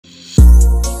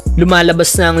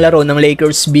Lumalabas na ang laro ng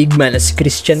Lakers big man na si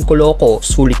Koloko.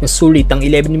 Sulit na sulit ang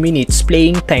 11 minutes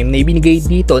playing time na ibinigay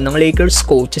dito ng Lakers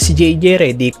coach si Yare.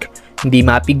 Hindi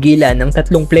mapigilan ng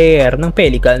tatlong player ng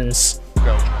Pelicans.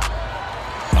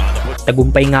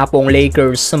 Tagumpay nga po ang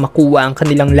Lakers na makuha ang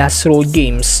kanilang last road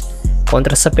games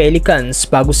kontra sa Pelicans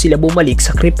bago sila bumalik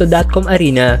sa Crypto.com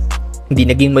Arena. Hindi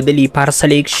naging madali para sa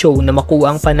Lake Show na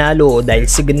makuha ang panalo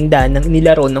dahil sa ganda ng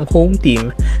inilaro ng home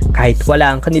team kahit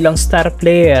wala ang kanilang star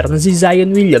player na si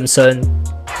Zion Williamson.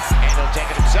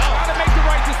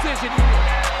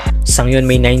 Sa ngayon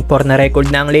may 9-4 na record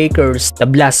na ang Lakers,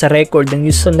 tabla sa record ng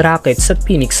Houston Rockets at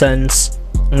Phoenix Suns.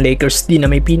 Ang Lakers din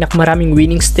na may pinakmaraming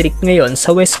winning streak ngayon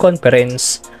sa West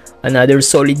Conference. Another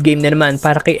solid game na naman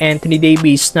para kay Anthony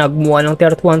Davis na gumawa ng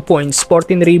 31 points,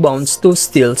 14 rebounds, 2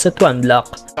 steals at 1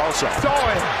 block.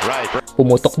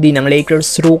 Pumutok din ang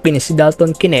Lakers rookie na si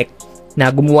Dalton Knecht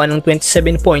na gumawa ng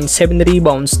 27 points, 7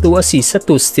 rebounds, 2 assists at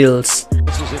 2 steals.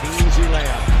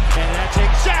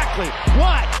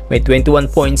 May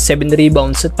 21 points, 7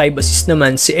 rebounds at 5 assists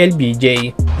naman si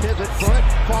LBJ.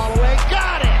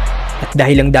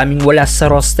 Dahil ang daming wala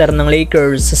sa roster ng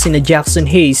Lakers sa sina Jackson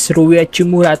Hayes, Rui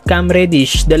Hachimura at Cam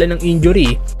Reddish dala ng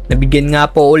injury, nabigyan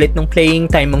nga po ulit ng playing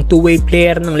time ang two-way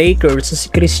player ng Lakers sa si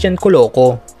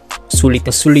Koloko. Sulit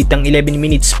na sulit ang 11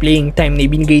 minutes playing time na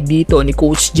ibinigay dito ni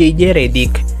Coach Yare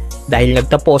dahil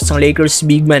nagtapos ang Lakers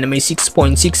big man na may 6.6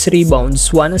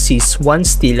 rebounds, 1 assist, 1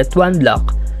 steal at 1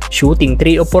 block, shooting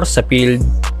 3 o 4 sa field.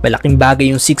 Malaking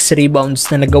bagay yung 6 rebounds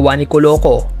na nagawa ni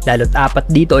Koloko, lalo't 4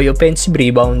 dito ay offensive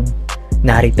rebound.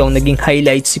 Narito ang naging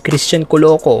highlight si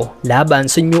Koloko laban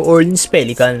sa New Orleans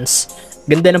Pelicans.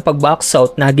 Ganda ng pag-box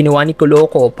out na ginawa ni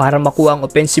Koloko para makuha ang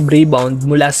offensive rebound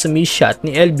mula sa miss shot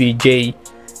ni LBJ.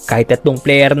 Kahit tatlong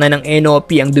player na ng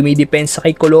NOP ang dumidepensa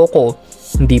kay Koloko,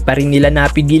 hindi pa rin nila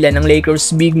napigilan ang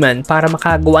Lakers big man para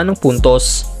makagawa ng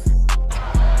puntos.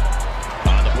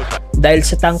 Dahil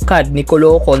sa tangkad ni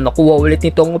Koloko, nakuha ulit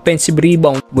nitong offensive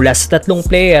rebound mula sa tatlong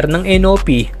player ng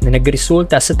NOP na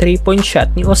nagresulta sa 3-point shot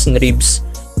ni Austin Reeves.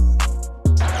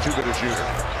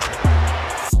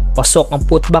 Pasok ang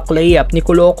putback layup ni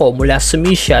Koloko mula sa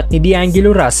miss shot ni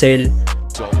D'Angelo Russell.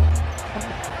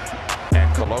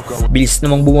 Bilis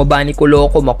namang bumaba ni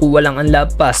Koloko, makuha lang ang lob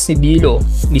pass ni Dilo.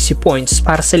 10 points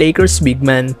para sa Lakers big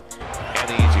man.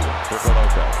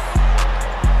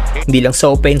 Hindi lang sa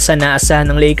opensa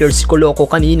naasahan ng Lakers si Koloko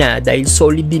kanina dahil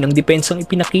solid din ang depensang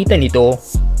ipinakita nito.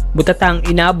 Butatang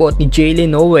inabot ni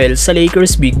Jalen Noel sa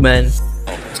Lakers big man.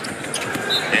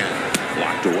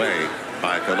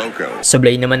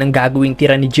 Sablay naman ang gagawing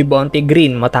tira ni Javonte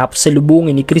Green matapos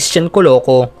salubungin ni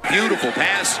Koloko.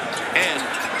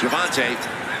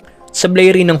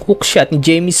 Sablay rin ang hook shot ni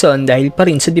Jamison dahil pa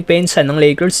rin sa depensa ng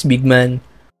Lakers big man.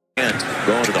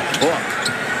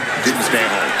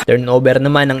 Turnover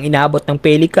naman ang inabot ng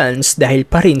Pelicans dahil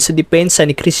pa rin sa depensa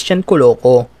ni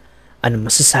Koloko. Ano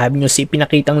masasabi nyo sa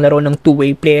ipinakitang laro ng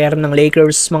two-way player ng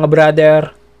Lakers mga brother?